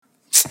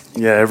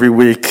Yeah, every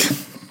week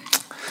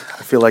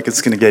I feel like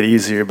it's going to get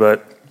easier,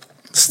 but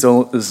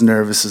still as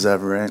nervous as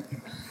ever, right?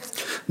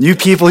 New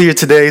people here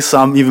today, so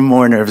I'm even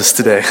more nervous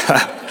today.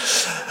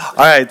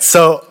 All right,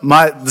 so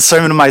the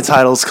sermon of my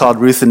title is called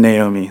Ruth and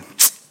Naomi,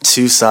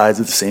 two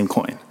sides of the same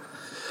coin.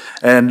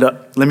 And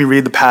let me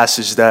read the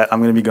passage that I'm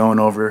going to be going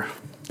over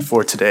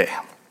for today.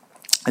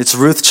 It's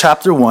Ruth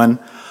chapter 1,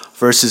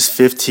 verses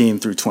 15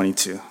 through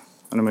 22.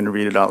 And I'm going to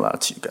read it out loud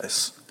to you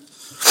guys.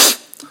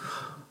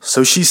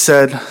 So she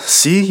said,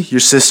 "See, your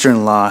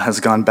sister-in-law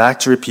has gone back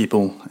to her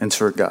people and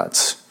to her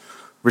gods.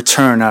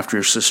 Return after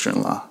your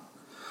sister-in-law."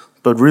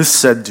 But Ruth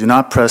said, "Do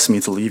not press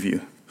me to leave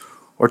you,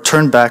 or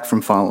turn back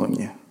from following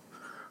you.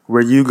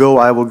 Where you go,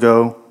 I will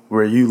go.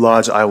 Where you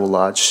lodge, I will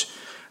lodge.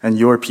 And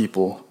your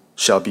people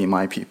shall be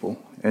my people,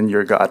 and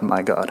your God,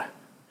 my God.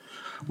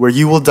 Where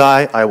you will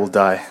die, I will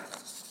die.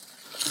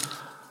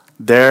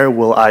 There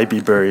will I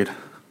be buried.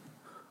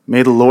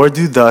 May the Lord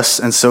do thus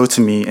and so to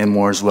me and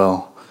more as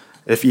well,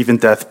 if even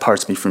death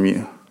parts me from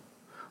you."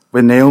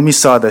 When Naomi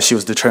saw that she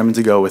was determined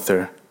to go with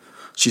her,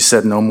 she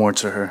said no more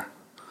to her.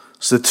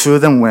 So the two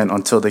of them went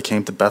until they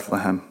came to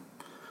Bethlehem.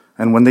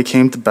 And when they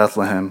came to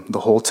Bethlehem,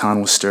 the whole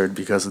town was stirred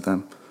because of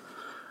them.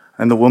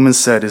 And the woman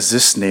said, "Is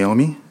this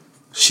Naomi?"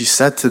 She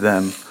said to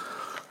them,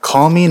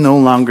 "Call me no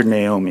longer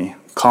Naomi,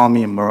 call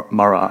me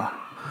Mara,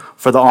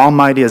 for the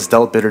Almighty has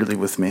dealt bitterly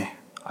with me.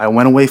 I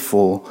went away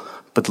full,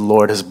 but the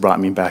Lord has brought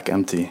me back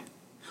empty.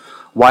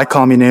 Why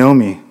call me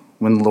Naomi,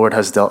 when the Lord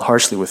has dealt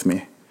harshly with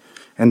me,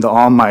 and the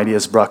Almighty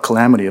has brought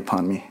calamity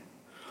upon me?"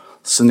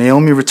 So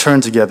Naomi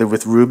returned together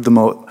with Ruth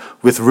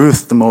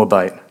the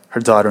Moabite, her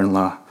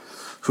daughter-in-law,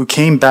 who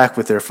came back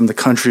with her from the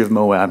country of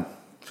Moab.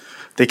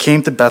 They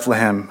came to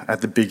Bethlehem at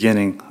the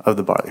beginning of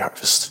the barley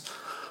harvest.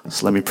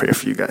 So let me pray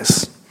for you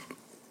guys.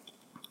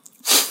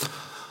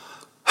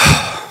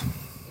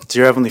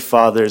 Dear Heavenly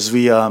Father, as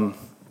we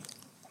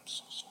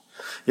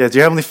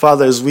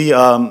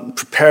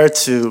prepare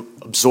to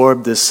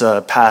absorb this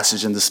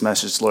passage and this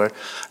message, Lord,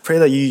 I pray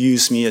that you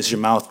use me as your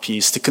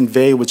mouthpiece to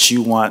convey what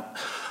you want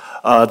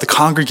the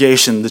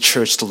congregation, the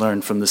church, to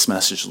learn from this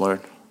message,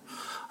 Lord.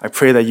 I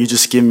pray that you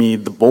just give me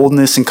the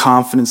boldness and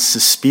confidence to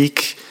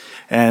speak,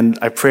 and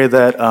I pray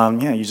that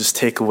you just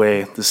take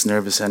away this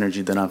nervous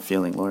energy that I'm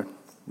feeling, Lord.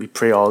 We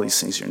pray all these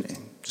things in your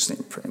name. Just name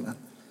and pray, man.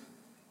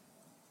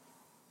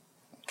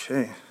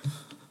 Okay.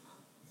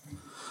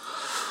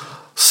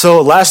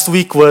 So last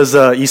week was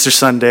Easter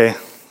Sunday,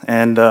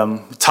 and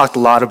we talked a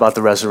lot about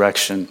the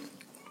resurrection.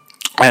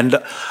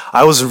 And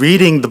I was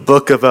reading the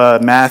book of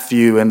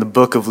Matthew and the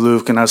book of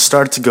Luke, and I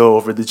started to go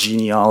over the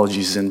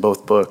genealogies in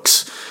both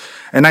books.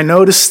 And I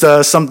noticed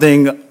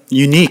something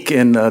unique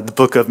in the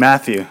book of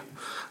Matthew.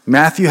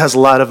 Matthew has a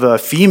lot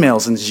of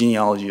females in the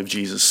genealogy of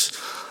Jesus.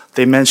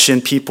 They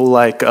mention people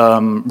like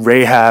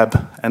Rahab,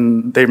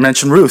 and they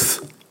mention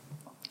Ruth.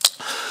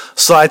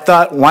 So I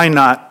thought, why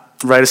not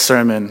write a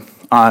sermon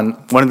on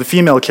one of the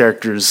females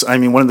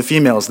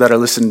that are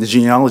listed in the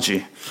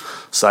genealogy.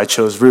 So I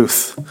chose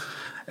Ruth.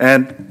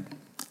 And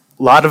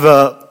a lot of,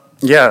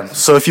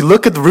 so if you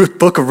look at the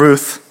book of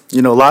Ruth,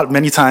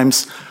 many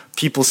times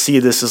people see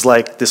this as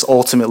like this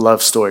ultimate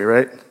love story,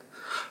 right?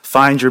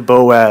 Find your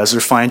Boaz or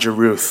find your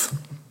Ruth.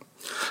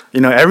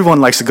 Everyone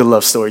likes a good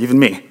love story, even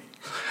me.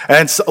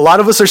 And so a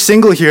lot of us are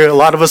single here. A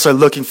lot of us are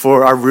looking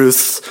for our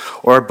Ruths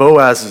or our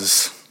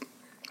Boazes.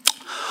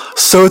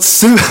 So it's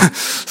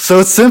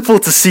simple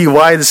to see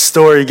why this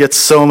story gets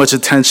so much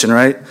attention,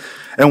 right?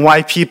 And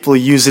why people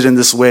use it in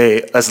this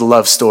way as a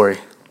love story.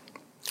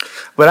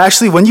 But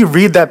actually, when you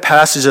read that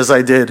passage as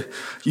I did,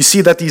 you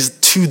see that these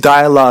two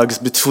dialogues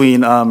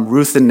between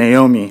Ruth and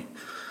Naomi,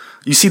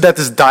 you see that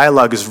this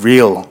dialogue is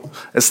real.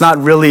 It's not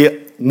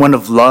really one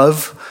of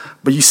love,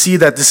 but you see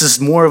that this is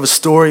more of a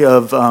story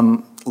of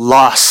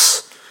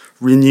loss,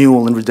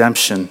 renewal, and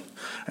redemption.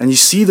 And you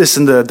see this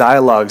in the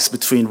dialogues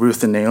between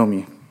Ruth and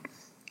Naomi.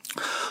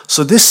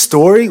 So this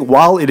story,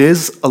 while it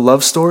is a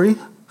love story,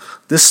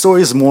 this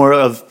story is more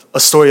of a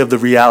story of the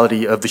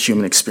reality of the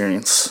human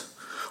experience.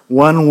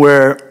 One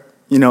where,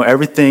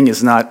 everything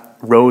is not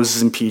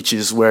roses and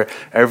peaches, where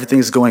everything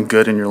is going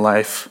good in your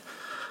life.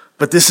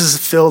 But this is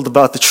filled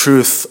about the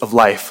truth of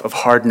life, of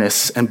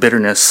hardness and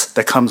bitterness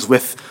that comes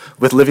with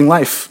living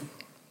life.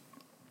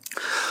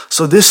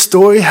 So this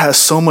story has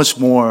so much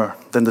more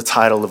than the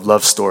title of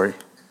love story.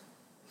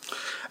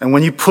 And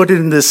when you put it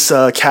in this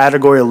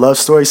category of love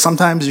story,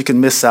 sometimes you can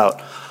miss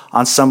out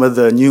on some of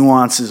the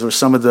nuances or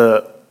some of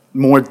the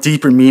more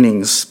deeper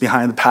meanings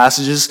behind the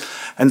passages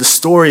and the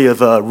story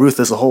of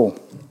Ruth as a whole.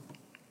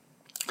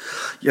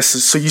 Yes,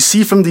 so you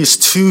see from these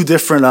two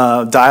different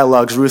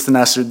dialogues, Ruth and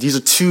Esther, these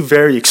are two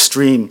very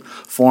extreme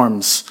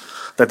forms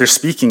that they're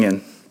speaking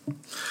in.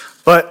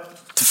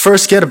 But to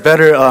first get a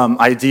better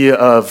idea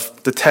of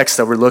the text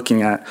that we're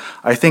looking at,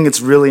 I think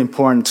it's really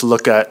important to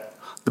look at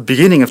the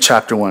beginning of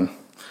chapter 1.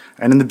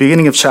 And in the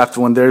beginning of chapter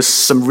 1, there's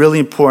some really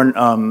important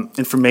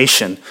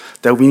information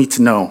that we need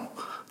to know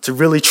to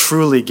really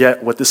truly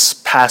get what this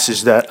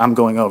passage that I'm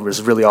going over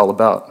is really all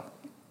about.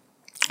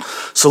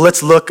 So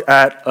let's look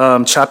at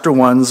chapter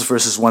 1,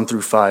 verses 1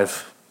 through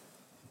 5.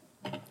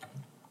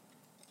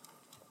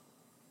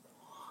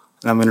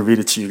 And I'm going to read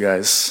it to you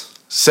guys.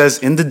 It says,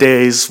 "In the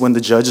days when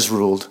the judges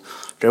ruled,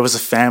 there was a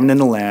famine in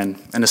the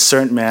land, and a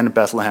certain man in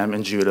Bethlehem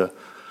in Judah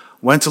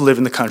went to live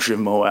in the country of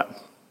Moab.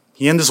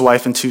 He and his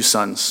wife and 2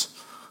 sons.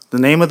 The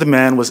name of the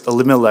man was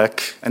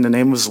Elimelech, and the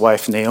name of his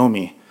wife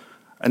Naomi.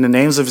 And the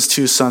names of his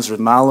 2 sons were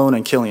Mahlon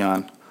and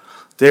Chilion.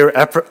 They were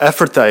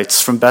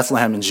Ephrathites from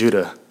Bethlehem in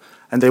Judah,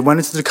 and they went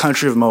into the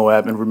country of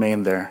Moab and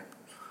remained there.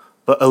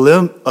 But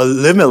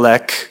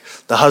Elimelech,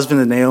 the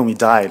husband of Naomi,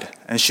 died,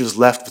 and she was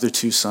left with her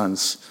 2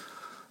 sons.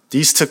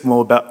 These took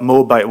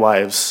Moabite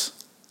wives.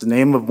 The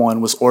name of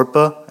one was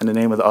Orpah, and the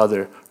name of the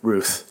other,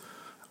 Ruth.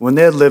 When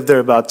they had lived there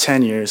about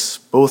 10 years,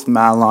 both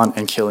Mahlon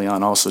and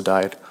Chilion also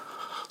died,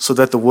 so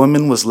that the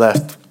woman was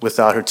left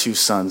without her 2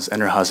 sons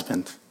and her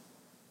husband."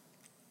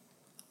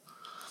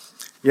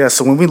 Yeah,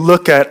 so when we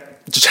look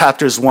at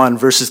chapters 1,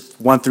 verses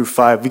 1 through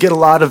 5, we get a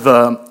lot of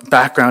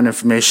background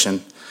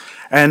information.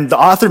 And the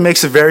author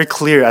makes it very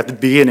clear at the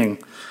beginning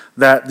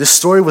that this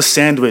story was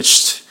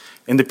sandwiched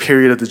in the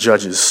period of the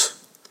Judges.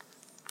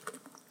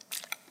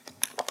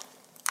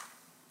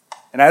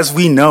 And as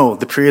we know,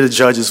 the period of the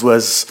Judges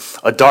was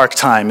a dark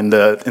time in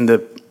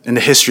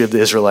the history of the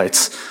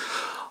Israelites.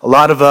 A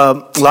lot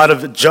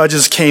of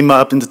judges came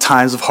up in the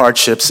times of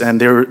hardships,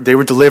 and they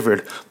were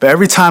delivered. But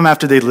every time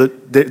after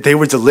they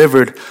were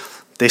delivered,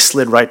 they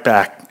slid right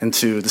back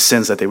into the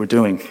sins that they were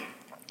doing.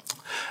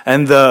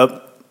 And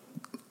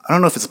I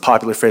don't know if it's a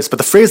popular phrase, but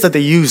the phrase that they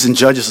used in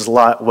Judges a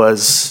lot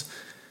was,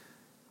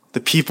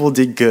 "The people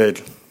did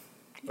good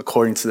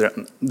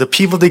the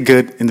people did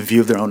good in the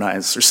view of their own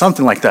eyes," or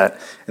something like that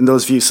in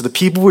those views. So the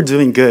people were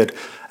doing good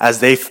as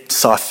they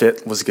saw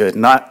fit was good,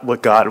 not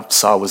what God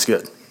saw was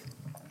good.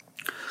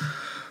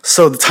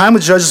 So the time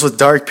of Judges was a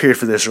dark period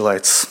for the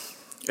Israelites.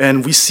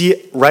 And we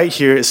see right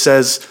here, it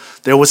says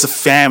there was a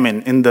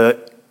famine in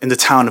the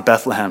town of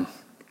Bethlehem.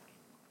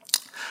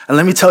 And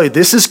let me tell you,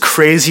 this is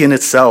crazy in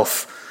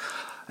itself.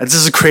 And this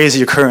is a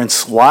crazy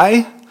occurrence.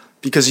 Why?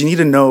 Because you need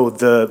to know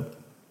the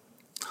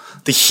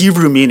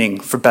Hebrew meaning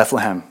for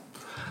Bethlehem.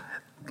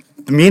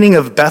 The meaning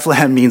of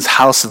Bethlehem means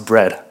house of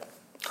bread.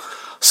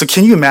 So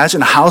can you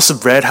imagine a house of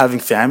bread having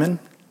famine?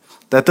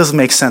 That doesn't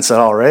make sense at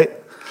all, right?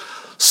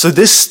 So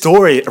this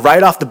story,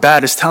 right off the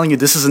bat, is telling you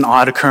this is an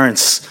odd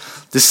occurrence.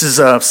 This is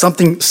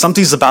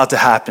something's about to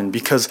happen,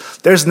 because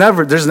there's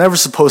never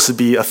supposed to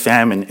be a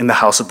famine in the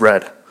house of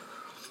bread.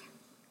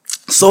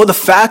 So the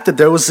fact that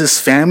there was this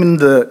famine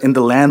in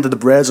the land of the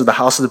breads, or the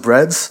house of the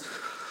breads,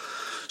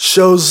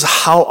 shows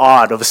how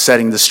odd of a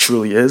setting this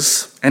truly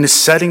is, and is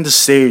setting the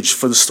stage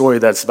for the story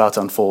that's about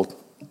to unfold.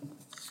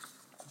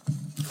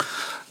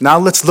 Now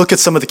let's look at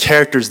some of the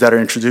characters that are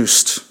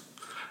introduced.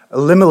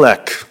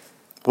 Elimelech,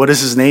 what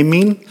does his name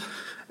mean?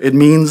 It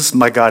means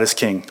 "my God is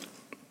king."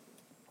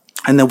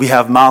 And then we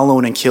have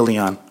Mahlon and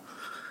Chilion,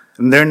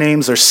 and their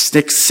names are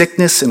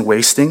sickness and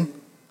wasting.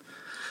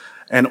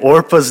 And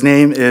Orpah's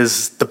name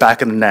is the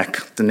back of the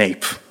neck, the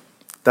nape.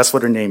 That's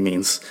what her name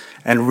means.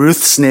 And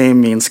Ruth's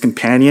name means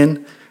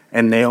companion,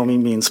 and Naomi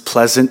means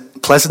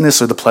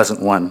pleasantness, or the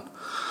pleasant one.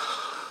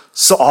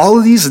 So all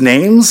of these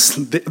names,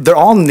 they're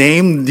all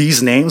named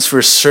these names for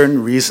a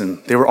certain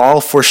reason. They were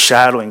all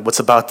foreshadowing what's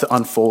about to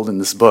unfold in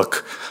this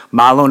book.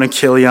 Mahlon and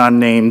Chilion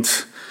named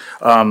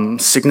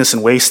sickness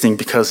and wasting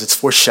because it's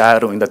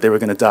foreshadowing that they were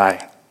going to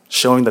die,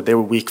 showing that they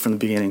were weak from the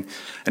beginning.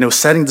 And it was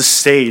setting the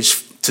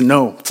stage to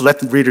let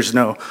the readers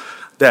know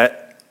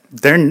that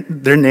their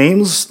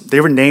names,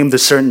 they were named a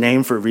certain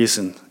name for a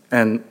reason.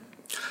 And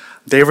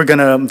they were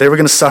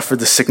gonna suffer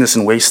the sickness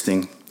and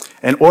wasting.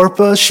 And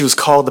Orpah, she was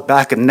called the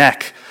back of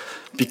neck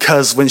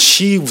because when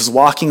she was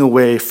walking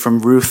away from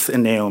Ruth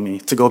and Naomi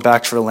to go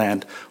back to her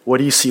land, what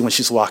do you see when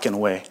she's walking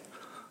away?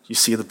 You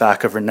see the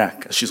back of her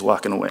neck as she's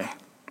walking away.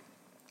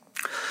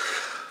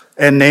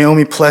 And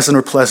Naomi, pleasant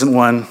or pleasant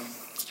one,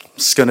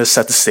 is gonna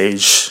set the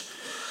stage.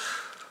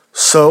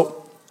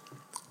 So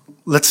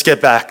let's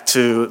get back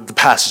to the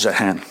passage at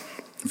hand.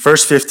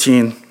 Verse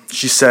 15,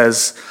 she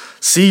says,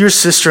 "See, your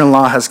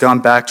sister-in-law has gone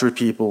back to her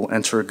people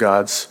and to her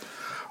gods.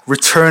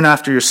 Return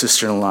after your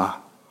sister-in-law."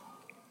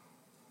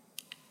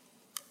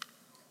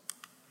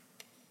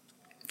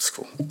 It's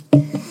cool.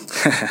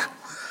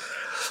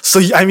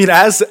 So, I mean,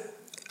 as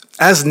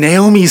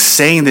Naomi's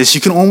saying this,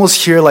 you can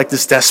almost hear like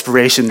this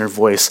desperation in her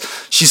voice.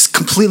 She's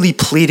completely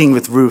pleading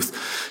with Ruth.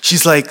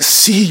 She's like,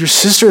 "See, your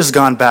sister has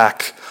gone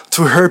back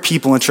to her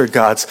people and to her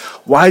gods.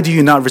 Why do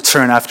you not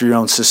return after your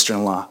own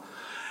sister-in-law?"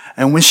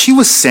 And when she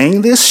was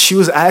saying this, she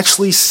was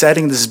actually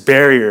setting this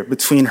barrier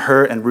between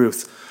her and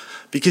Ruth,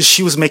 because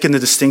she was making the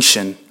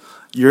distinction,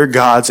 your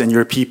gods and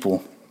your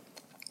people.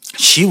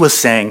 She was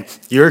saying,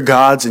 your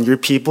gods and your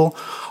people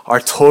are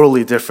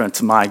totally different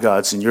to my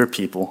gods and your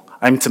people.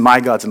 To my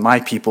gods and my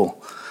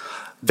people.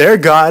 Their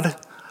God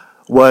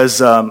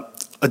was a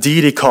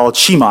deity called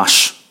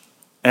Shemash,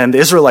 and the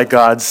Israelite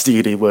God's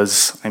deity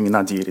was,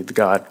 the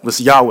God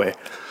was Yahweh.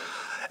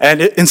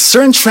 And in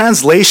certain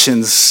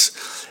translations,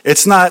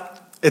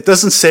 it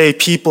doesn't say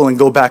people and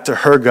go back to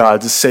her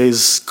gods. It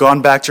says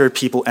gone back to her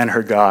people and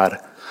her God.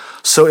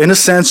 So in a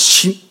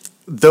sense,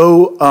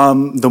 though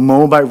the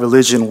Moabite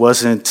religion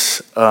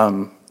wasn't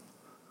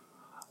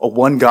a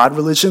one God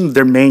religion,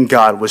 their main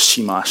god was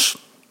Shamash.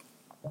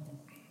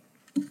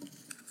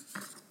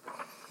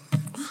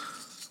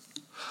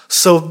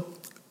 So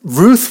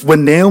Ruth,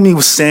 when Naomi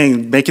was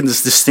making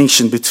this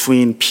distinction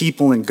between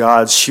people and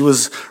gods, she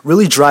was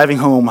really driving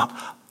home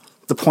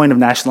the point of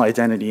national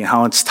identity and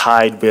how it's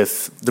tied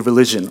with the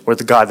religion or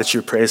the God that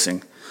you're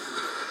praising.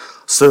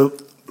 So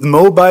the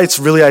Moabites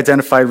really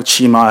identified with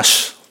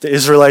Shamash, the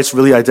Israelites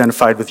really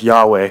identified with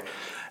Yahweh,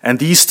 and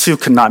these two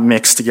could not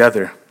mix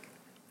together.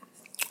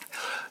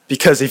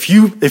 Because if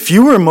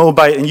you were a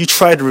Moabite and you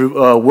tried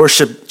to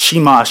worship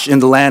Shamash in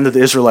the land of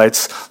the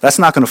Israelites, that's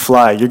not going to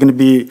fly. You're going to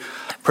be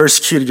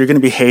persecuted, you're going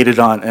to be hated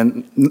on,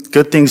 and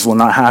good things will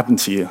not happen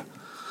to you.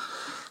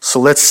 So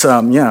let's,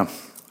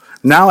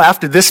 Now,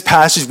 after this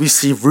passage, we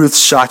see Ruth's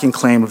shocking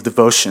claim of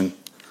devotion.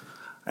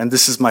 And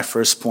this is my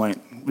first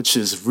point, which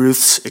is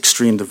Ruth's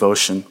extreme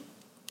devotion.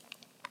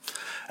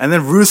 And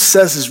then Ruth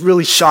says this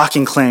really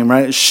shocking claim,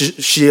 right?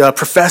 She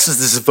professes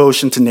this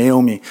devotion to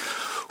Naomi,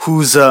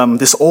 who's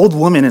this old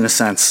woman in a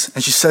sense.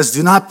 And she says,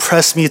 "Do not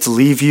press me to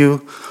leave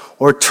you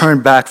or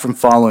turn back from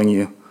following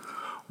you.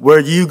 Where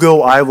you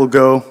go, I will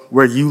go.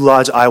 Where you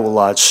lodge, I will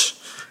lodge.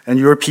 And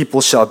your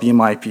people shall be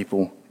my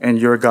people, and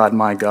your God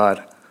my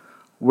God.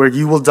 Where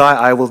you will die,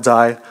 I will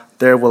die.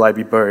 There will I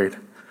be buried.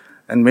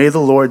 And may the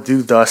Lord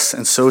do thus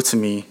and so to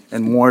me,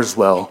 and more as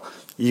well,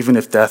 even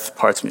if death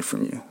parts me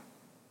from you."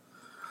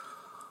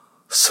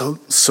 So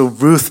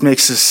Ruth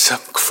makes this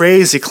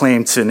crazy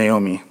claim to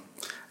Naomi.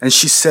 And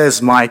she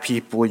says, "My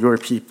people, your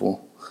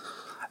people."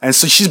 And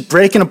so she's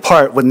breaking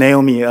apart what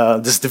Naomi,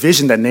 this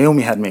division that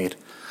Naomi had made.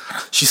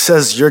 She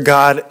says, "Your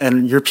God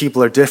and your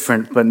people are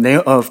different,"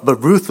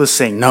 but Ruth was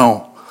saying,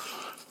 "No,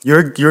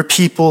 your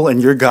people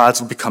and your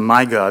gods will become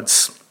my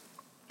gods."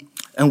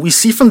 And we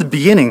see from the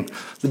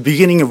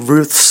beginning of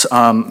Ruth's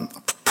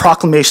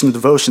proclamation of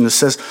devotion that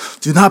says,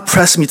 "Do not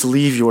press me to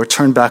leave you or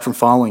turn back from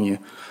following you."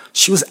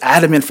 She was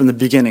adamant from the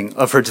beginning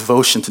of her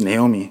devotion to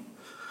Naomi.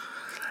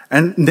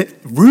 And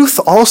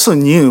Ruth also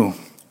knew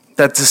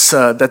that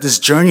this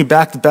journey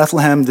back to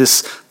Bethlehem,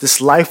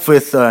 this life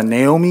with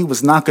Naomi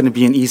was not going to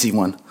be an easy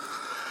one.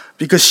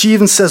 Because she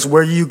even says,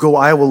 "Where you go,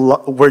 I will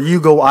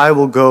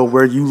go.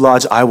 Where you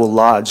lodge, I will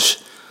lodge."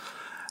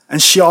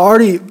 And she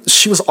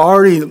was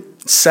already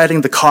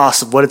setting the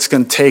cost of what it's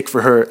going to take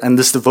for her and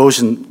this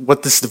devotion,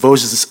 what this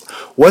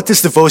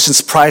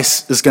devotion's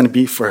price is going to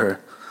be for her.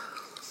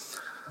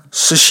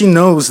 So she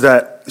knows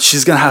that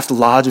she's going to have to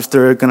lodge with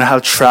her, going to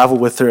have to travel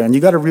with her. And you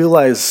got to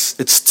realize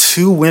it's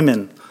two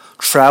women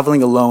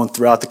traveling alone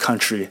throughout the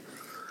country.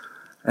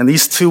 And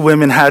these two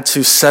women had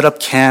to set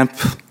up camp,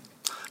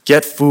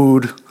 get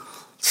food,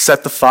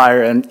 set the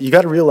fire. And you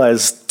got to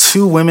realize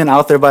two women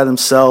out there by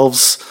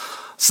themselves,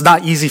 it's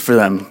not easy for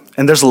them.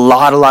 And there's a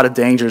lot of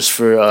dangers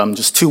for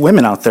just two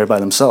women out there by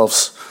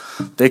themselves.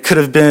 They could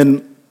have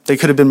been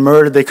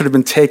murdered. They could have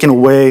been taken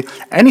away.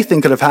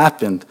 Anything could have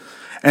happened.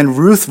 And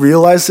Ruth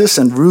realized this,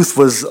 and Ruth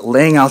was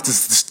laying out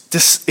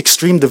this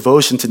extreme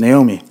devotion to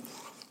Naomi.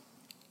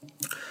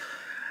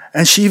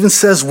 And she even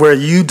says, "Where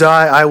you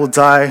die, I will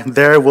die.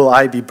 There will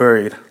I be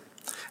buried."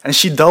 And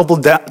she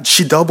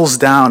doubles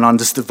down on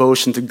this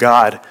devotion to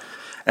God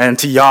and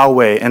to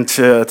Yahweh and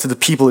to the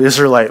people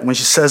Israelite when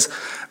she says,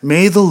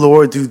 "May the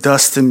Lord do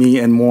thus to me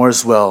and more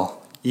as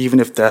well,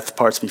 even if death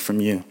parts me from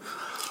you."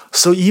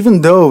 So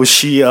even though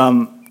she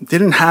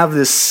didn't have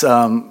this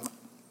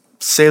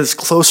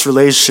close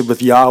relationship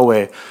with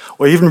Yahweh,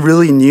 or even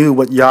really knew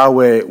what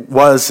Yahweh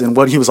was and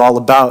what he was all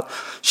about,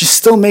 she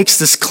still makes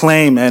this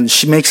claim and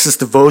she makes this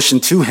devotion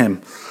to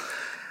him.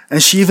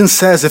 And she even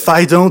says, "If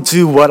I don't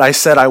do what I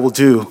said I will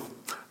do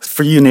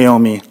for you,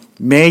 Naomi,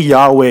 may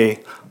Yahweh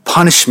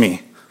punish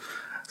me.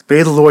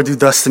 May the Lord do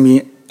thus to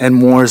me and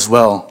more as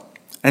well."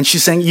 And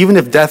she's saying, even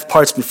if death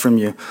parts me from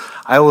you,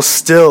 I will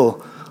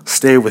still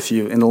stay with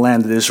you in the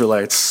land of the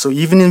Israelites. So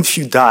even if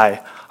you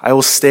die, I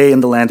will stay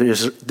in the land of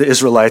the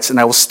Israelites, and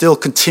I will still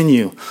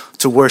continue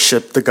to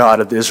worship the God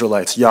of the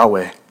Israelites,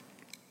 Yahweh.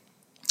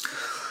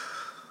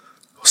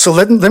 So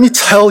let me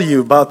tell you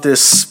about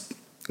this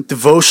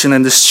devotion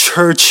and this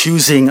church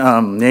choosing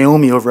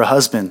Naomi over her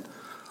husband.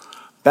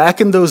 Back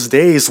in those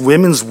days,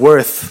 women's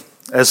worth,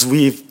 as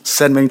we've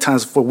said many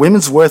times before,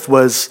 women's worth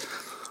was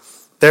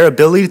their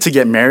ability to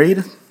get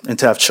married and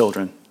to have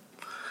children.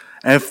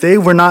 And if they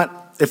were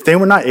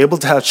not able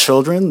to have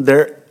children,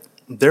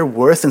 their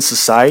worth in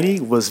society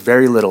was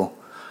very little,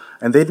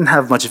 and they didn't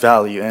have much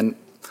value. And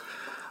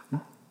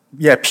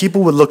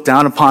people would look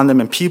down upon them,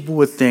 and people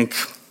would think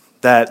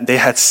that they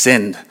had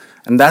sinned,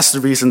 and that's the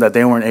reason that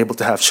they weren't able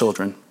to have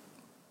children.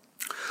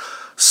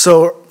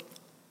 So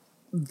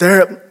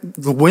the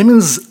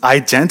women's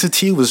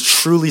identity was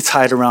truly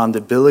tied around the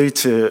ability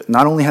to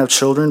not only have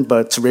children,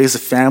 but to raise a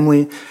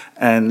family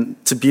and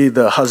to be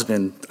the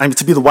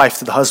wife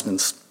to the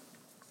husbands.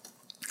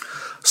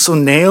 So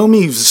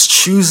Naomi was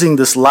choosing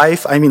this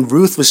life.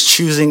 Ruth was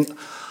choosing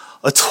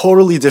a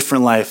totally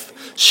different life.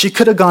 She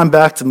could have gone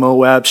back to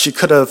Moab. She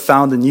could have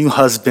found a new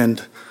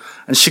husband,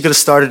 and she could have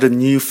started a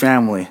new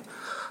family.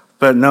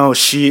 But no,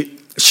 she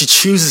she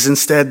chooses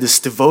instead this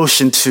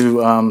devotion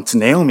to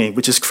Naomi,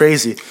 which is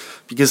crazy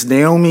because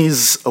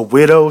Naomi's a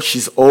widow,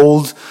 she's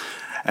old,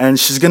 and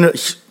she's gonna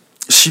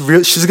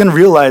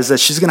realize that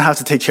she's gonna have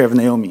to take care of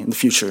Naomi in the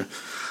future.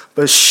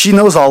 But she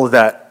knows all of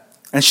that,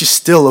 and she's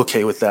still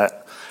okay with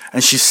that.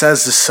 And she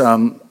says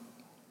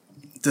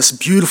this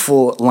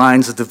beautiful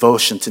lines of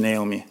devotion to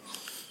Naomi.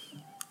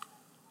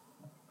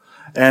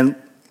 And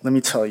let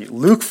me tell you,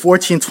 Luke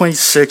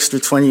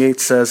 14:26-28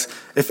 says,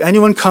 "If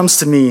anyone comes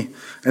to me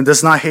and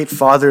does not hate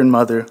father and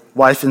mother,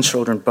 wife and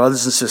children,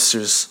 brothers and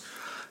sisters,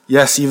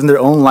 yes, even their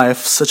own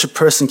life, such a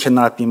person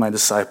cannot be my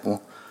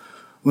disciple.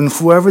 When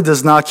whoever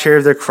does not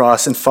carry their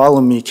cross and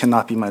follow me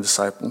cannot be my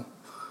disciple.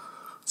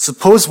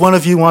 Suppose one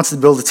of you wants to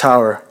build a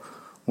tower.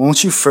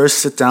 Won't you first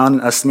sit down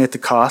and estimate the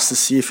cost to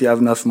see if you have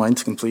enough money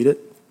to complete it?"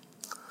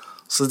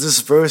 So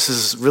this verse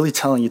is really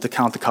telling you to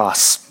count the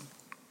costs.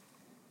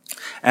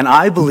 And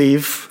I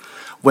believe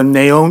when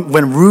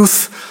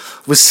Ruth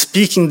was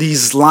speaking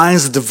these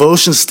lines of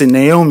devotions to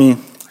Naomi,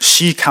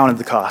 she counted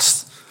the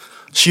cost.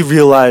 She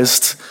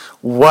realized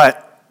what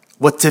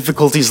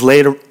difficulties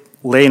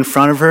lay in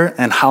front of her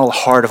and how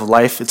hard of a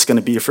life it's going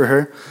to be for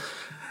her.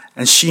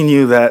 And she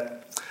knew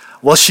that,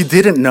 well, she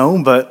didn't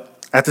know, but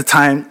at the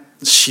time,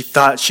 she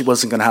thought she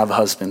wasn't going to have a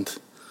husband.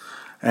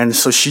 And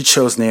so she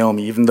chose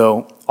Naomi, even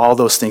though all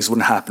those things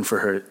wouldn't happen for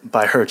her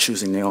by her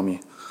choosing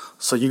Naomi.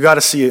 So you got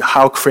to see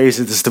how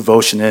crazy this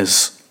devotion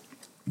is.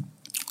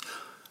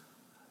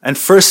 And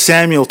 1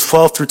 Samuel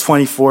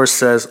 12-24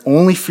 says,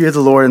 "Only fear the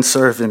Lord and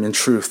serve him in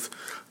truth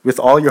with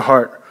all your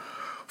heart,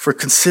 for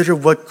consider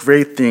what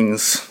great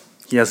things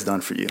he has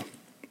done for you."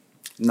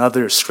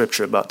 Another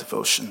scripture about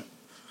devotion.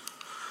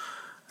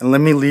 And let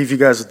me leave you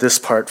guys with this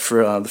part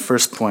for the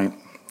first point.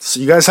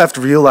 So you guys have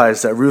to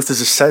realize that Ruth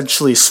is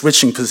essentially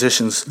switching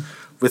positions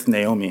with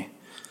Naomi.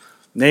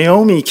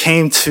 Naomi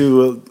came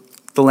to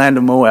the land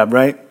of Moab,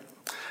 right?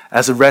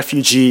 As a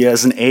refugee,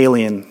 as an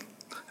alien,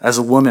 as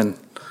a woman.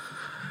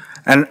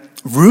 And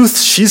Ruth,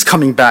 she's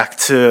coming back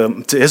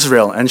to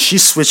Israel, and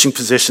she's switching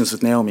positions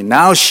with Naomi.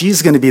 Now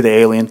she's going to be the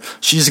alien.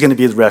 She's going to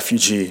be the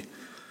refugee.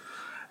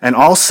 And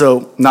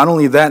also, not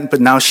only that, but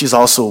now she's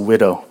also a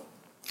widow.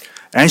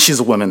 And she's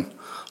a woman.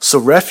 So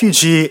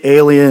refugee,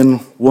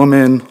 alien,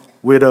 woman,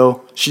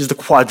 widow, she's the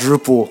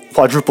quadruple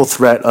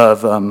threat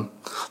of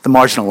the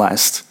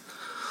marginalized.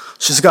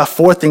 She's got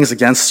 4 things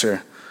against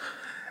her.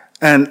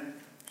 And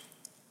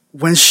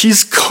when she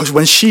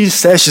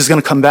says she's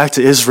going to come back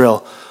to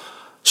Israel,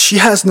 she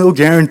has no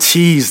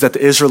guarantees that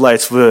the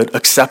Israelites would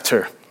accept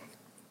her.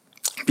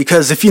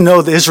 Because if you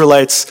know the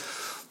Israelites,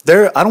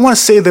 I don't want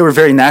to say they were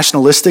very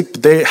nationalistic,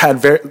 but they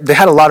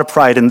had a lot of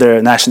pride in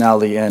their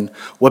nationality and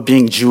what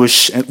being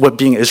Jewish and what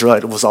being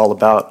Israelite was all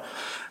about.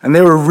 And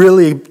they were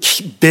really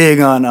big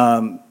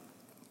on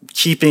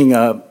keeping,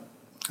 I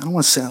don't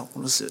want to say,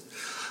 what was it?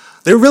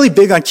 They were really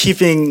big on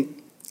keeping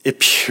it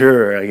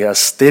pure, I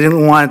guess. They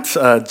didn't want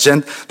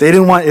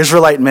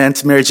Israelite men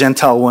to marry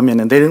Gentile women,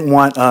 and they didn't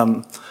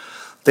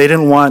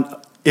want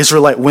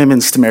Israelite women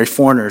to marry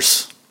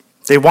foreigners.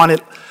 They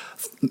wanted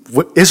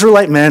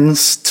Israelite men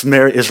to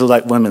marry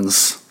Israelite women.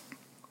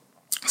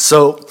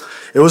 So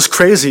it was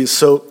crazy.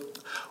 So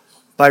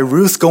by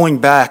Ruth going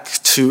back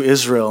to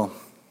Israel,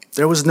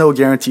 there was no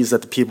guarantees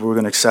that the people were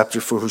going to accept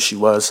her for who she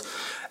was.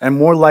 And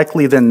more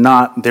likely than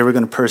not, they were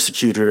going to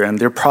persecute her, and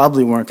they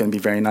probably weren't going to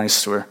be very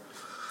nice to her.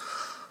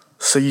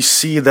 So you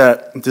see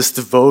that this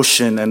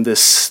devotion and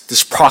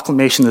this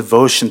proclamation of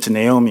devotion to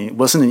Naomi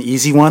wasn't an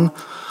easy one,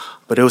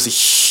 but it was a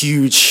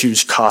huge,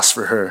 huge cost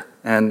for her.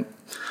 And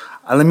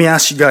let me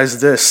ask you guys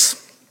this.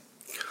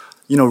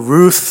 You know,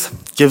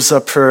 Ruth gives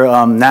up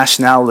her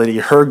nationality,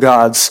 her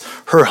gods,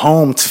 her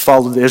home to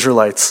follow the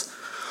Israelites.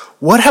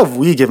 What have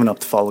we given up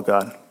to follow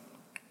God?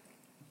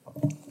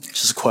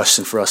 Just a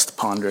question for us to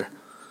ponder.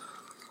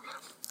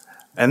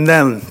 And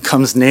then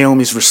comes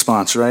Naomi's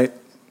response, right?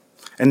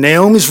 And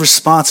Naomi's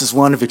response is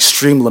one of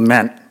extreme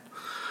lament.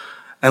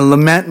 And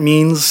lament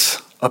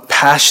means a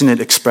passionate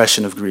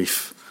expression of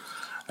grief.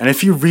 And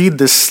if you read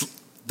this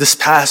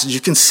passage, you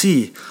can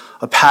see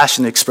a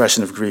passionate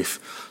expression of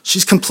grief.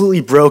 She's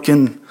completely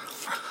broken.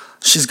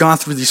 She's gone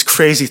through these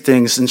crazy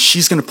things, and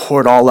she's going to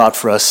pour it all out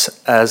for us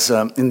as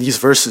in these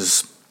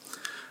verses.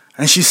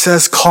 And she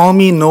says, "Call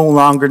me no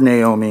longer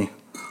Naomi.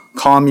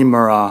 Call me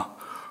Mara,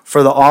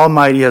 for the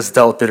Almighty has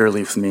dealt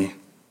bitterly with me.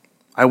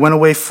 I went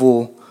away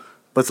full,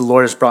 but the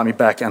Lord has brought me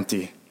back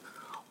empty.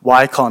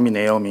 Why call me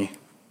Naomi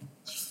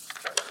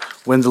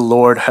when the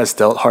Lord has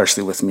dealt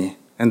harshly with me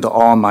and the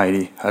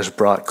Almighty has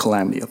brought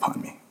calamity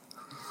upon me?"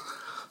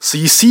 So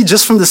you see,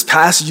 just from this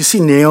passage, you see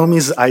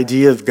Naomi's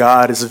idea of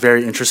God is a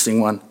very interesting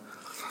one.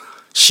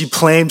 She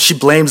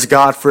blames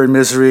God for her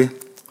misery.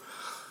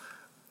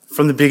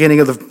 From the beginning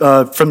of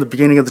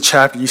the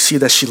chapter, you see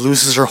that she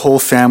loses her whole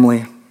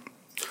family.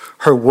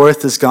 Her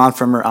worth is gone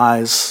from her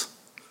eyes.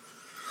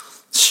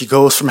 She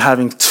goes from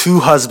having 2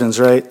 husbands,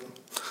 right?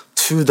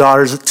 2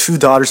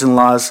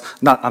 daughters-in-laws.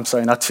 Not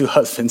 2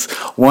 husbands.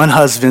 One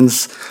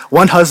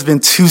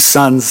husband, 2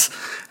 sons,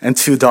 and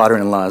 2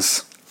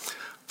 daughter-in-laws.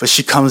 But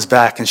she comes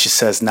back and she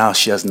says now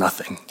she has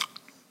nothing.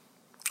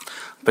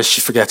 but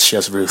she forgets she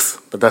has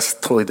Ruth. But that's a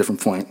totally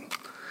different point.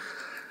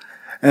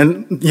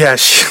 And yeah,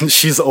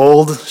 she's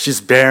old,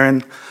 she's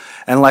barren.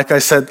 And like I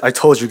said, I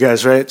told you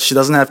guys, right? She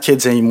doesn't have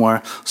kids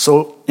anymore.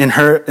 So in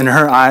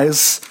her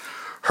eyes,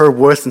 her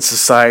worth in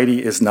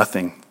society is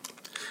nothing.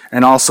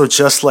 And also,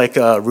 just like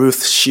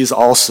Ruth, she's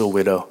also a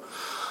widow.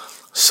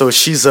 So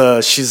she's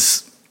an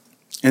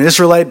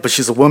Israelite, but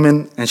she's a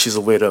woman and she's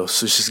a widow.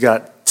 So she's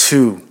got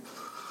two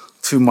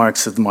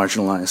marks of the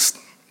marginalized.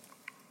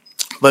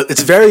 But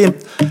it's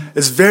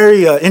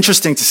very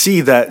interesting to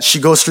see that she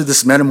goes through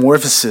this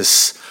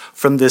metamorphosis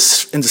in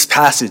this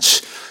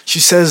passage. She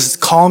says,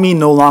 "Call me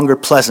no longer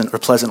pleasant or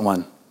pleasant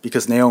one,"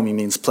 because Naomi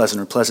means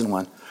pleasant or pleasant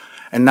one.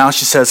 And now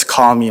she says,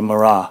 "Call me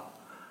Marah."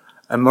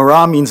 And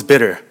Marah means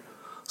bitter.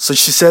 So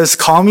she says,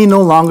 "Call me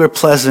no longer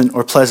pleasant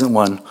or pleasant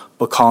one,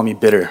 but call me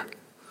bitter."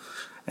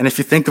 And if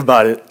you think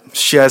about it,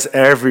 she has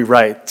every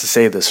right to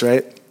say this,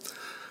 right?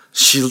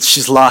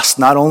 She's lost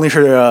not only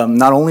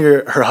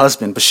her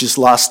husband, but she's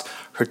lost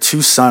her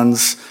 2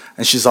 sons,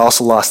 and she's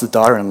also lost the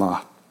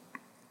daughter-in-law.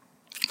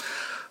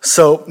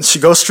 So she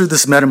goes through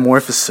this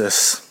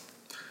metamorphosis,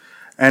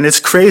 and it's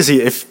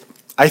crazy.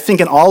 I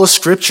think in all of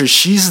Scripture,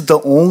 she's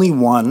the only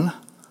one,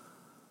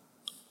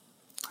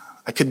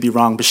 I could be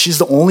wrong, but she's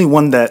the only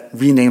one that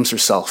renames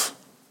herself.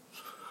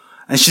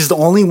 And she's the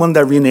only one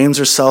that renames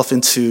herself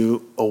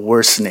into a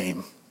worse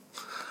name.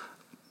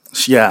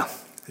 Yeah,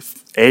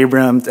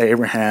 Abram to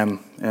Abraham,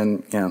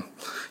 and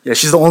yeah,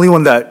 she's the only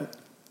one that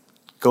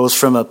goes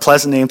from a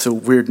pleasant name to a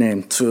weird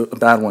name to a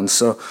bad one.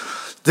 So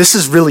this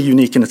is really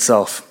unique in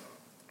itself.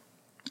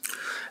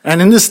 And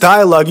in this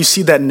dialogue, you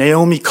see that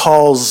Naomi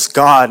calls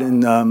God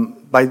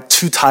by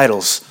 2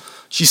 titles.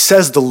 She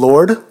says the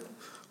Lord,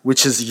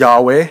 which is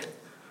Yahweh,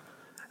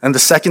 and the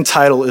second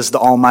title is the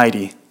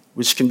Almighty,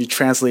 which can be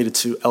translated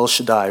to El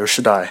Shaddai or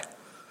Shaddai.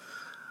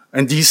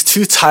 And these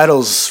 2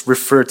 titles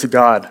refer to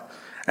God.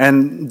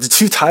 And the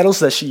 2 titles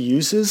that she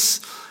uses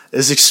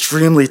is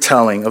extremely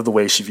telling of the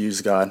way she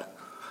views God.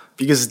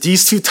 Because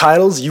these 2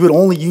 titles, you would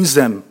only use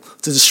them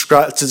to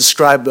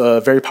describe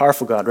a very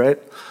powerful God, right?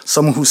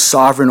 Someone who's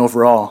sovereign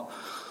over all.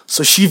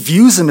 So she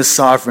views him as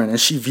sovereign, and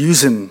she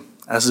views him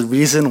as the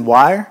reason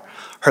why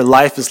her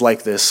life is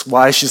like this,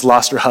 why she's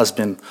lost her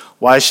husband,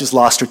 why she's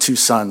lost her 2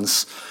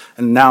 sons,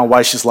 and now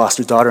why she's lost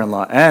her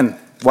daughter-in-law, and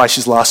why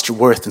she's lost her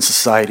worth in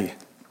society.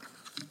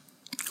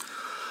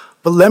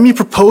 But let me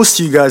propose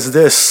to you guys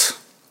this.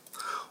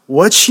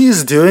 What she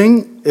is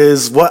doing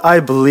is what I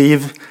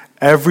believe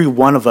every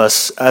one of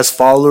us as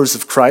followers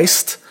of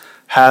Christ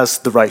has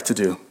the right to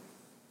do.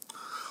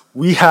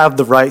 We have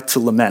the right to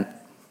lament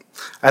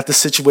at the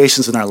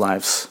situations in our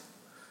lives.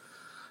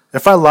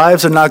 If our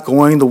lives are not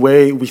going the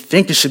way we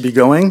think it should be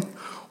going,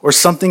 or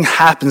something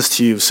happens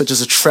to you, such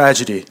as a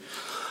tragedy,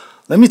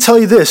 let me tell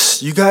you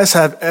this, you guys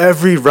have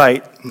every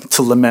right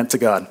to lament to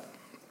God.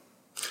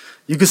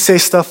 You could say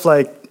stuff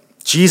like,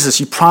 "Jesus,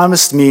 you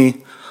promised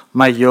me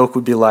my yoke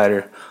would be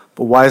lighter,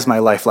 but why is my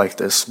life like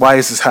this? Why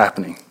is this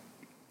happening?"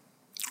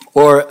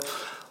 Or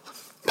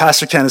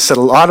Pastor Ken has said,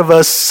 a lot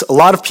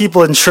of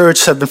people in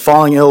church have been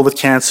falling ill with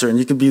cancer, and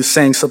you could be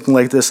saying something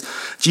like this,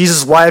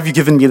 "Jesus, why have you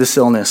given me this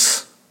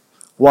illness?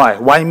 Why?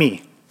 Why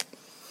me?"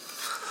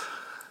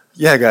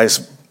 Yeah,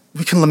 guys,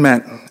 we can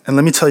lament, and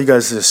let me tell you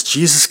guys this,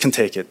 Jesus can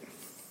take it.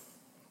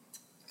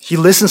 He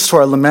listens to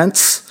our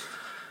laments,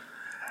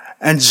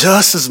 and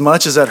just as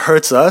much as that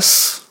hurts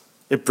us,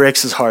 it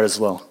breaks his heart as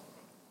well.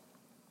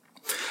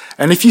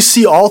 And if you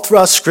see all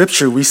throughout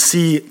Scripture, we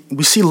see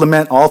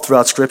lament all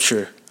throughout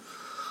Scripture.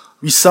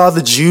 We saw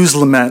the Jews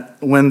lament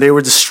when they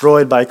were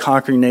destroyed by a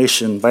conquering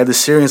nation, by the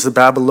Syrians, the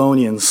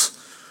Babylonians.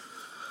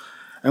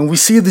 And we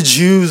see the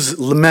Jews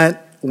lament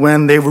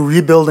when they were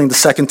rebuilding the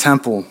second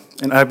temple,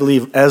 and I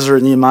believe Ezra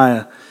and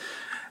Nehemiah.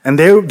 And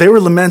they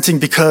were lamenting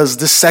because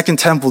this second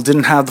temple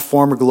didn't have the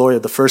former glory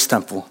of the first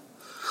temple.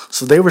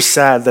 So they were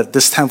sad that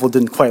this temple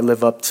didn't quite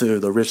live up to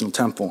the original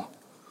temple.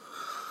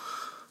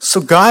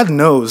 So God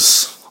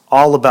knows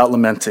all about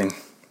lamenting.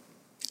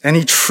 And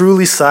he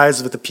truly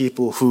sides with the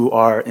people who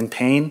are in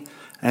pain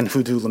and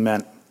who do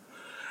lament.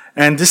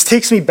 And this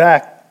takes me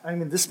back.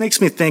 This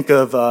makes me think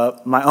of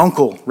my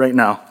uncle right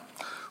now,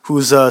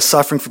 who's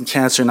suffering from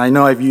cancer. And I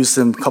know I've used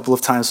him a couple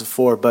of times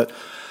before, but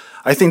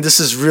I think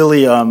this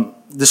really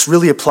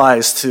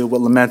applies to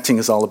what lamenting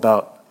is all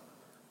about.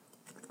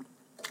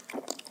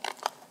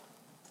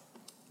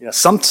 Yeah,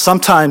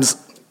 sometimes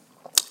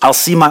I'll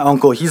see my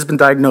uncle. He's been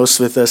diagnosed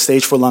with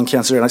stage 4 lung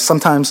cancer, and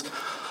sometimes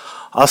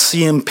I'll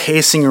see him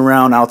pacing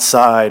around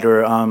outside.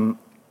 Or,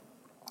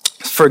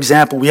 for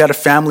example, we had a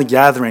family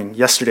gathering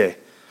yesterday,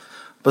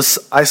 but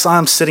I saw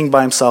him sitting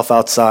by himself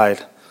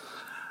outside,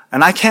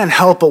 and I can't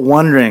help but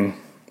wondering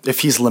if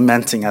he's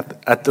lamenting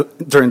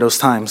during those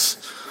times.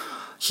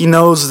 He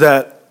knows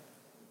that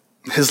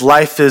his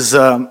life is,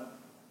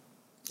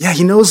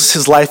 he knows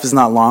his life is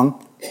not long.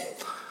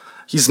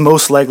 He's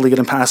most likely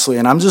going to pass away.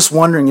 And I'm just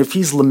wondering if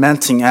he's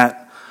lamenting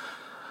at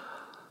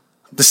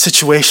the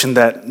situation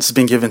that's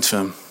been given to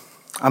him.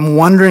 I'm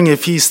wondering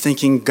if he's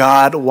thinking,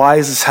 "God, why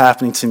is this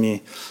happening to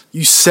me?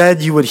 You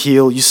said you would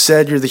heal. You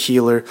said you're the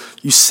healer.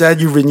 You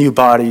said you renew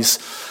bodies.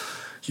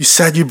 You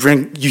said you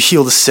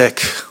heal the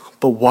sick.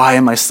 But why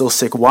am I still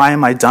sick? Why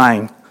am I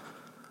dying?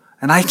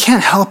 And I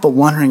can't help but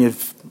wondering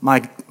if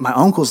my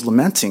uncle's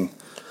lamenting.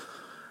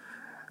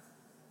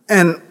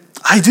 And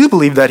I do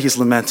believe that he's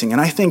lamenting,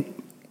 and I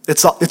think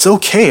it's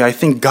okay. I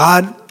think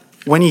God,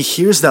 when he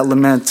hears that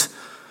lament,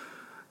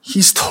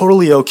 he's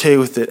totally okay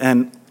with it.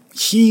 And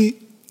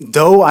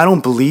though I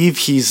don't believe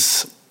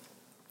he's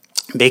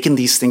making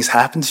these things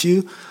happen to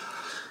you,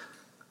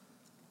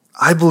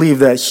 I believe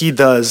that he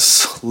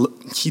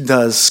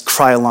does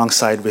cry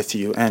alongside with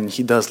you, and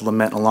he does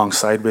lament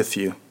alongside with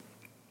you.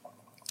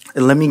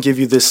 And let me give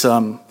you this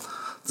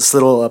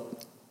little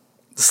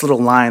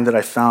line that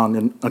I found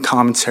in a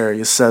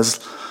commentary. It says,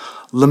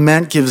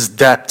 "Lament gives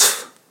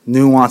depth,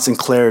 nuance, and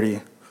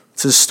clarity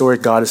to the story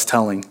God is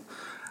telling,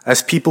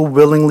 as people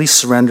willingly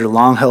surrender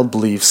long-held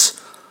beliefs,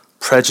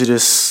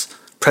 prejudices,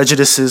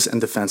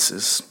 and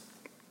defenses."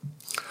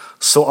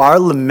 So our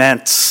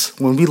laments,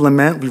 when we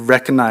lament, we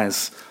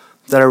recognize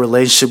that our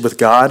relationship with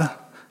God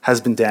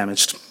has been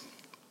damaged.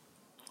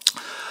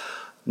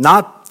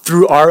 Not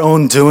through our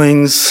own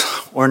doings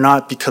or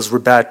not because we're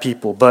bad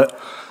people, but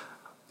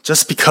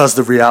just because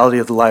the reality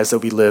of the lives that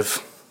we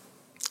live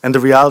and the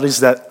realities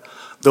that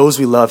those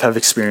we love have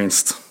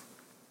experienced.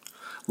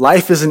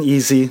 Life isn't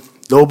easy.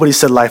 Nobody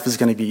said life is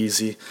going to be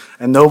easy.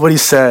 And nobody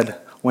said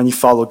when you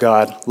follow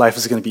God, life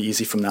is going to be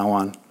easy from now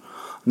on.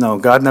 No,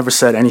 God never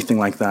said anything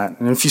like that.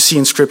 And if you see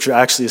in Scripture,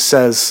 actually it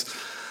says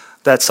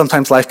that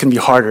sometimes life can be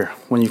harder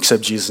when you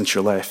accept Jesus into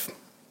your life.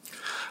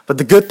 But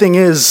the good thing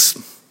is,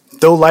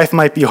 though life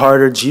might be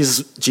harder,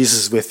 Jesus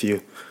is with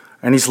you.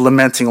 And he's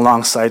lamenting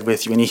alongside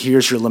with you, and he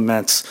hears your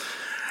laments.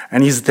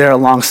 And he's there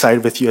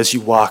alongside with you as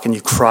you walk and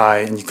you cry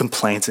and you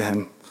complain to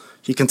him.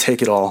 He can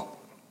take it all.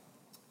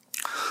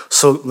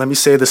 So let me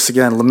say this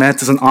again.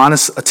 Lament is an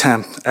honest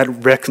attempt at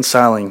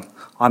reconciling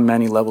on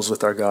many levels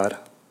with our God.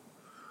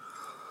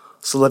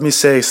 So let me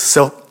say,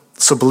 so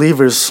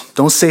believers,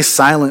 don't stay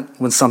silent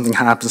when something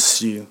happens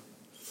to you.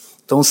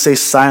 Don't stay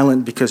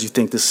silent because you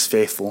think this is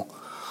faithful.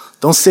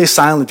 Don't stay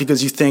silent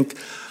because you think,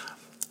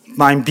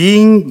 by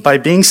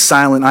being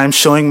silent, I am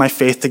showing my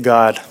faith to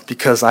God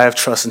because I have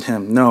trust in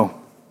him. No,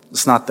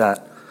 it's not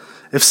that.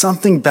 If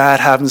something bad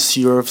happens to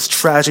you or if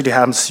tragedy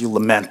happens to you,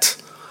 lament.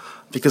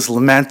 Because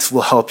lament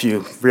will help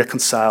you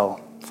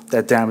reconcile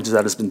that damage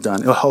that has been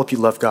done. It will help you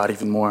love God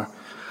even more.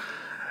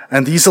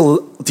 And these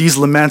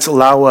laments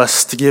allow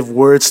us to give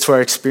words to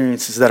our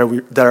experiences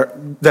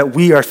that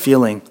we are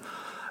feeling.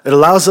 It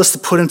allows us to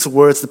put into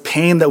words the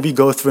pain that we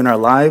go through in our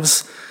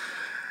lives,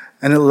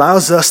 and it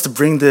allows us to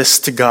bring this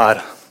to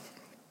God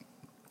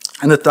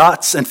and the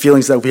thoughts and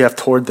feelings that we have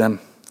toward them.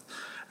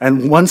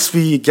 And once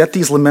we get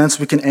these laments,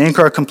 we can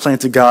anchor our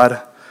complaint to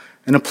God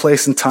in a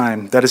place and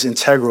time that is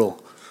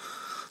integral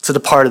to the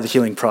part of the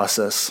healing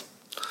process.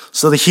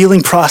 So the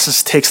healing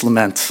process takes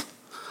lament.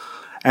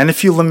 And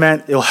if you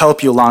lament, it'll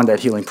help you along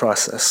that healing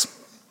process.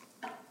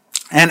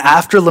 And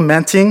after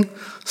lamenting,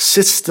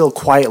 sit still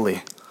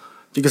quietly,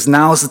 because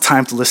now is the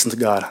time to listen to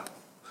God.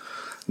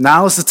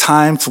 Now is the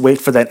time to wait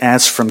for that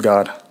answer from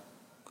God.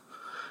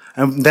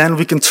 And then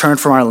we can turn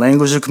from our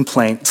language of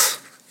complaint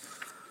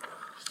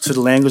to the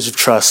language of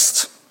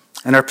trust.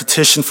 And our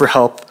petition for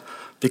help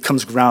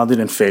becomes grounded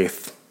in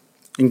faith,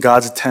 in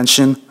God's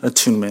attention,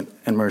 attunement,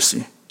 and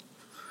mercy.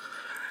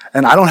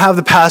 And I don't have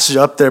the passage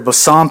up there, but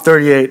Psalm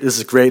 38 is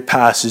a great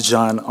passage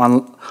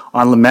on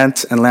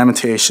lament and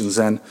lamentations.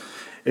 And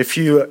if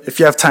you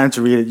have time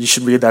to read it, you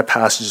should read that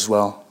passage as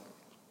well.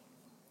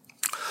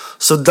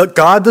 So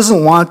God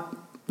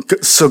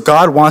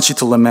wants you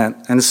to lament,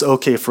 and it's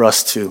okay for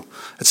us to.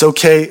 It's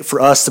okay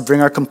for us to bring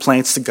our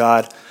complaints to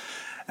God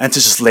and to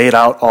just lay it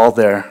out all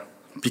there.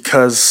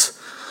 Because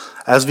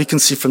as we can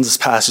see from this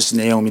passage,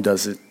 Naomi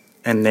does it.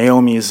 And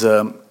Naomi is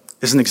an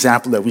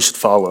example that we should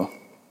follow.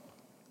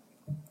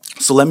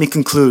 So let me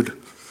conclude.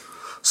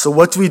 So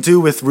what do we do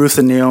with Ruth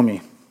and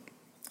Naomi?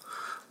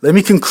 Let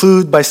me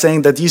conclude by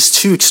saying that these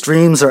two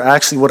extremes are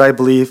actually what I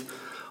believe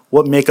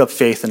what make up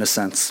faith in a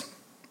sense.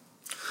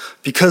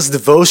 Because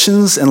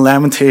devotions and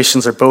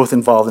lamentations are both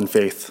involved in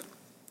faith.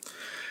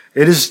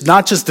 It is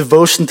not just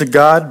devotion to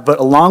God, but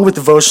along with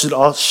devotion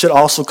should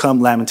also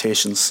come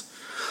lamentations.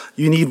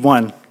 You need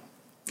one.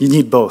 You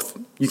need both.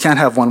 You can't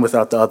have one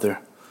without the other.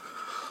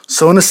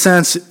 So in a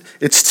sense,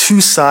 it's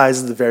two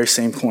sides of the very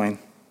same coin.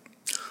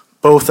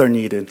 Both are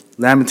needed,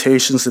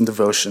 lamentations and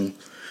devotion.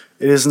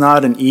 It is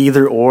not an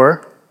either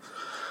or,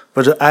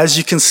 but as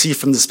you can see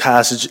from this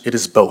passage, it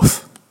is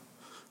both.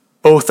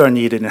 Both are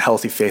needed in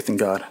healthy faith in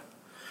God.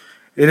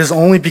 It is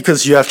only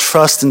because you have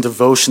trust and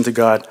devotion to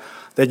God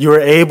that you are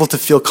able to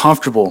feel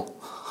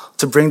comfortable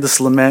to bring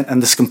this lament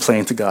and this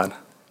complaint to God.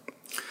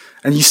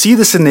 And you see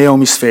this in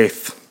Naomi's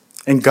faith.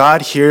 And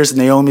God hears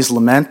Naomi's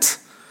lament,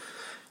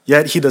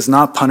 yet he does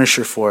not punish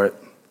her for it.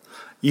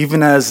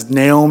 Even as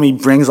Naomi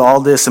brings all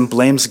this and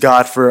blames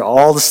God for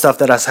all the stuff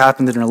that has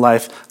happened in her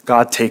life,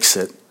 God takes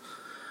it.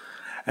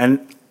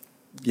 And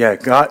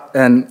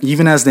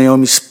even as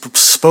Naomi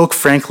spoke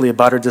frankly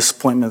about her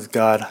disappointment with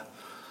God,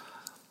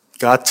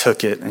 God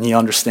took it, and he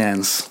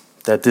understands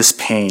that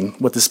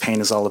what this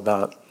pain is all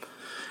about.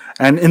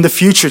 And in the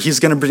future, he's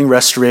going to bring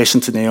restoration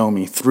to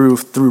Naomi through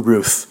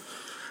Ruth.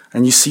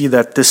 And you see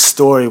that this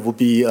story will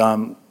be,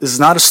 is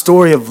not a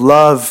story of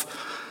love.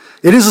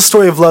 It is a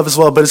story of love as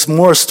well, but it's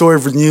more a story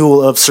of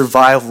renewal, of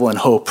survival and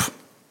hope.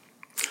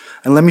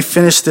 And let me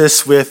finish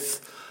this with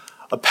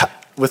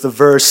a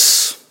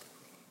verse.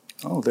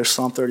 Oh, there's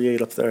Psalm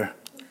 38 up there.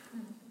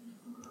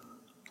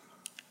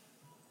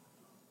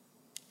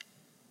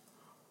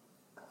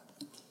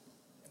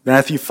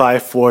 Matthew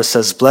 5:4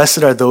 says,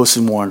 "Blessed are those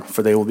who mourn,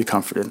 for they will be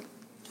comforted."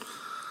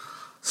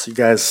 So you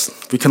guys,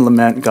 we can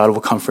lament, God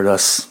will comfort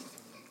us.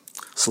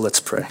 So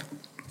let's pray.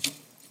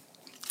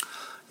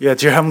 Yeah,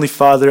 dear Heavenly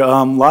Father,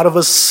 a lot of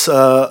us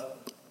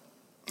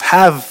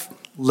have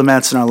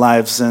laments in our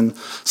lives, and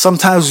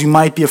sometimes we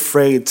might be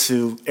afraid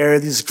to air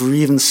these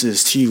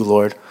grievances to you,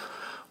 Lord.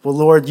 Well,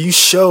 Lord, you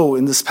show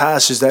in this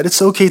passage that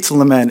it's okay to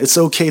lament. It's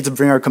okay to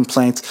bring our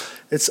complaints.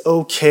 It's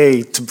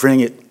okay to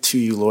bring it to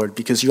you, Lord,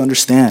 because you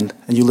understand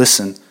and you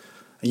listen.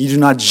 And you do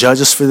not judge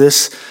us for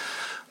this,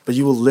 but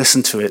you will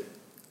listen to it,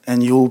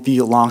 and you will be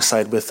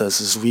alongside with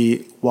us as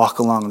we walk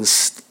along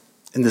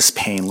in this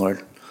pain,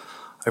 Lord.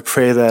 I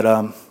pray that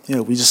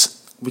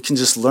we can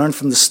just learn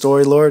from this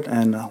story, Lord,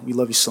 and we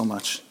love you so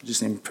much. In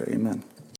Jesus' name we pray, amen.